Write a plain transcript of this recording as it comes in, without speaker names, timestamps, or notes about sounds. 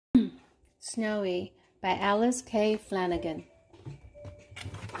Snowy by Alice K. Flanagan.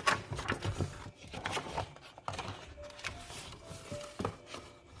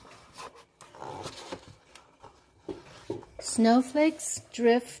 Snowflakes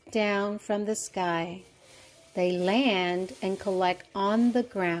drift down from the sky. They land and collect on the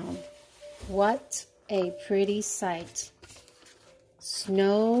ground. What a pretty sight.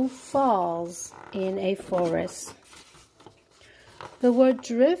 Snow falls in a forest. The word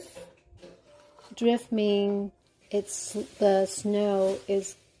drift means the snow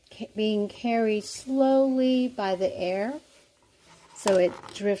is being carried slowly by the air, so it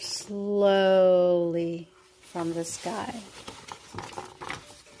drifts slowly from the sky.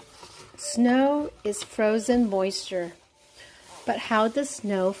 Snow is frozen moisture, but how does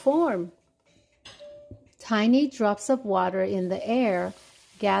snow form? Tiny drops of water in the air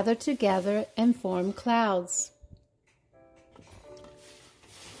gather together and form clouds.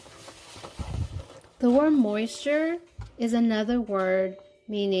 The word moisture is another word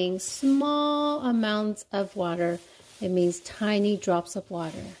meaning small amounts of water. It means tiny drops of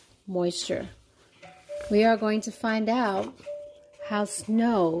water, moisture. We are going to find out how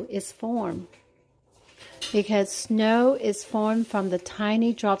snow is formed. Because snow is formed from the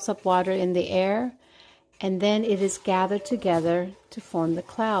tiny drops of water in the air, and then it is gathered together to form the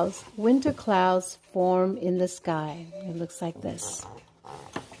clouds. Winter clouds form in the sky. It looks like this.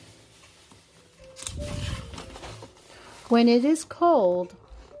 When it is cold,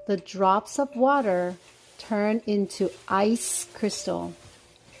 the drops of water turn into ice crystal.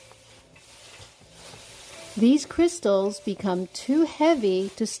 These crystals become too heavy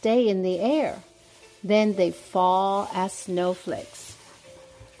to stay in the air. Then they fall as snowflakes.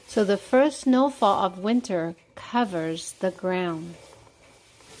 So the first snowfall of winter covers the ground.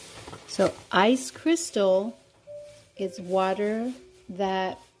 So ice crystal is water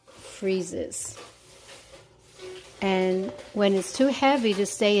that freezes. And when it's too heavy to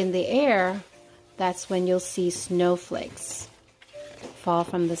stay in the air, that's when you'll see snowflakes fall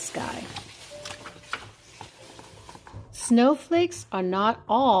from the sky. Snowflakes are not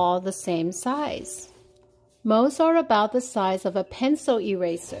all the same size. Most are about the size of a pencil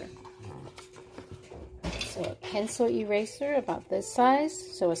eraser. So a pencil eraser about this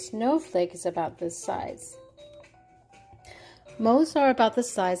size, so a snowflake is about this size. Most are about the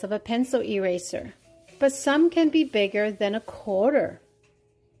size of a pencil eraser, but some can be bigger than a quarter.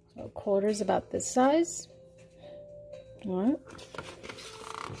 So a quarter is about this size. All right.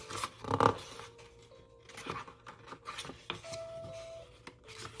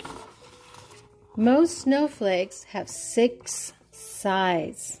 Most snowflakes have 6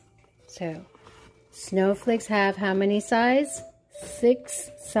 sides. So, snowflakes have how many sides?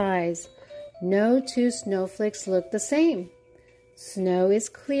 6 sides. No 2 snowflakes look the same. Snow is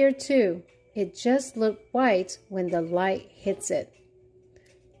clear too. It just looks white when the light hits it.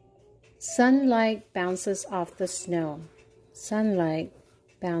 Sunlight bounces off the snow. Sunlight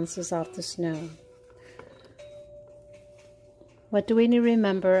bounces off the snow. What do we need to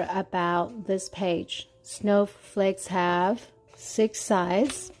remember about this page? Snowflakes have 6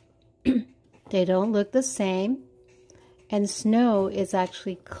 sides. They don't look the same. And snow is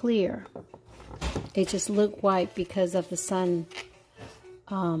actually clear. They just look white because of the sun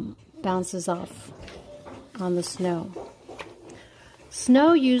bounces off on the snow.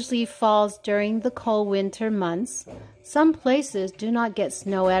 Snow usually falls during the cold winter months. Some places do not get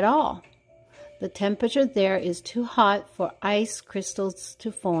snow at all. The temperature there is too hot for ice crystals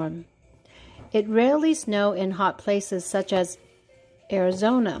to form. It rarely snows in hot places such as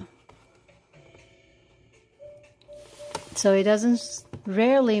Arizona. So it doesn't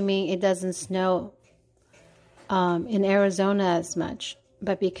rarely mean it doesn't snow in Arizona as much,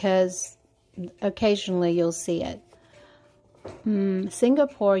 but because occasionally you'll see it.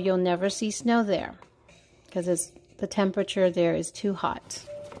 Singapore, you'll never see snow there because the temperature there is too hot.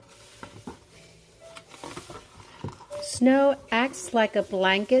 Snow acts like a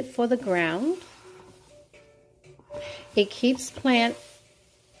blanket for the ground. It keeps plant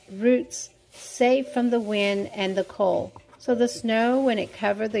roots safe from the wind and the cold. So the snow, when it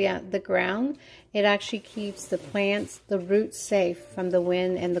covers the ground, it actually keeps the plants, the roots safe from the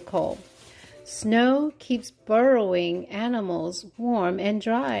wind and the cold. Snow keeps burrowing animals warm and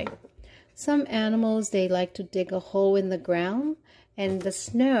dry. Some animals, they like to dig a hole in the ground, and the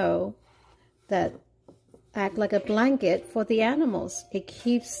snow that act like a blanket for the animals. It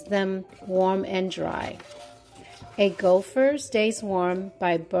keeps them warm and dry. A gopher stays warm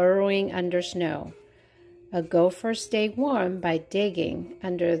by burrowing under snow. A gopher stays warm by digging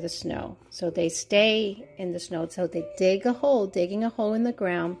under the snow. So they stay in the snow. So they digging a hole in the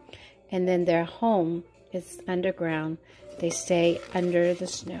ground, and then their home is underground. They stay under the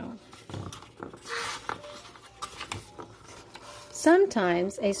snow.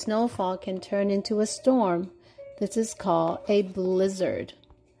 Sometimes a snowfall can turn into a storm. This is called a blizzard.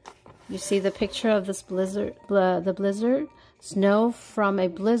 You see the picture of this blizzard, the blizzard? Snow from a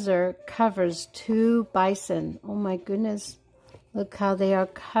blizzard covers 2 bison. Oh my goodness. Look how they are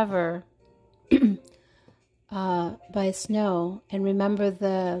covered by snow. And remember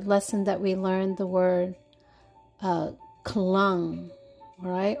the lesson that we learned, the word clung,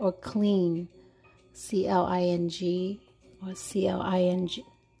 right? Or clean. C-L-I-N-G or C-L-I-N-G.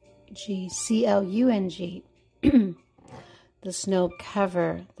 C-L-U-N-G. The snow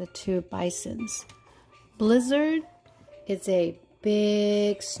cover the 2 bisons. Blizzard is a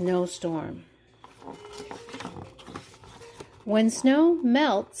big snowstorm. When snow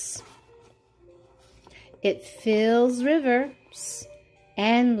melts, it fills rivers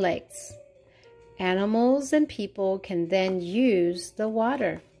and lakes. Animals and people can then use the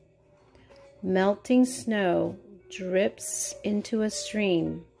water. Melting snow drips into a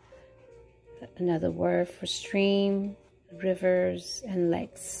stream. Another word for stream, rivers, and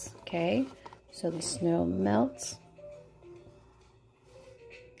lakes. Okay, so the snow melts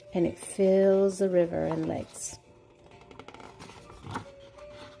and it fills the river and lakes.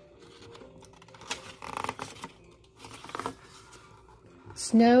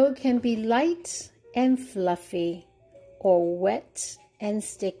 Snow can be light and fluffy or wet and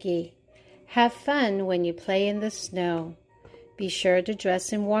sticky. Have fun when you play in the snow. Be sure to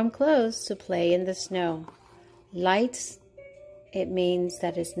dress in warm clothes to play in the snow. Light, it means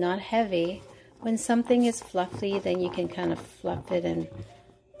that it's not heavy. When something is fluffy, then you can kind of fluff it, and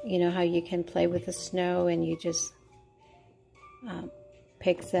you know how you can play with the snow and you just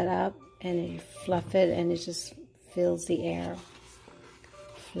pick that up and you fluff it and it just fills the air.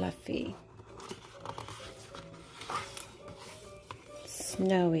 Fluffy.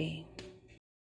 Snowy.